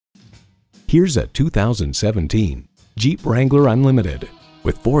Here's a 2017 Jeep Wrangler Unlimited.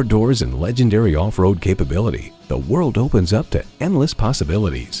 With 4 doors and legendary off-road capability, the world opens up to endless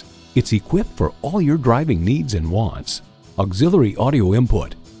possibilities. It's equipped for all your driving needs and wants. Auxiliary audio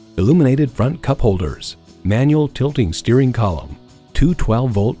input, illuminated front cup holders, manual tilting steering column, 2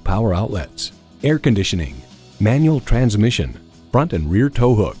 12-volt power outlets, air conditioning, manual transmission, front and rear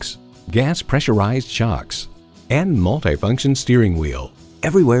tow hooks, gas pressurized shocks, and multifunction steering wheel.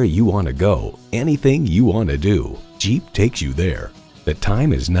 Everywhere you want to go, anything you want to do, Jeep takes you there. The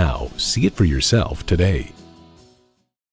time is now. See it for yourself today.